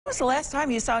was the last time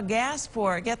you saw gas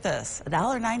for, get this,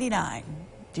 $1.99?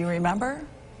 Do you remember?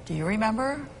 Do you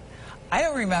remember? I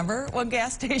don't remember. One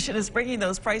gas station is bringing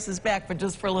those prices back, but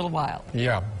just for a little while.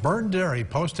 Yeah, Byrne Dairy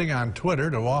posting on Twitter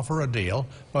to offer a deal,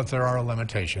 but there are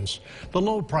limitations. The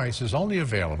low price is only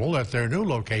available at their new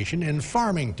location in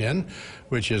Farmington,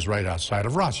 which is right outside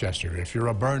of Rochester. If you're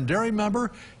a Byrne Dairy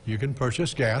member, you can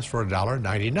purchase gas for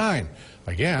 $1.99.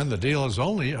 Again, the deal is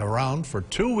only around for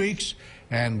 2 weeks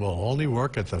and will only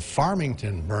work at the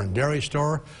Farmington Byrne Dairy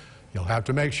store. You'll have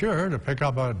to make sure to pick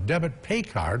up a debit pay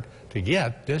card to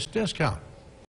get this discount.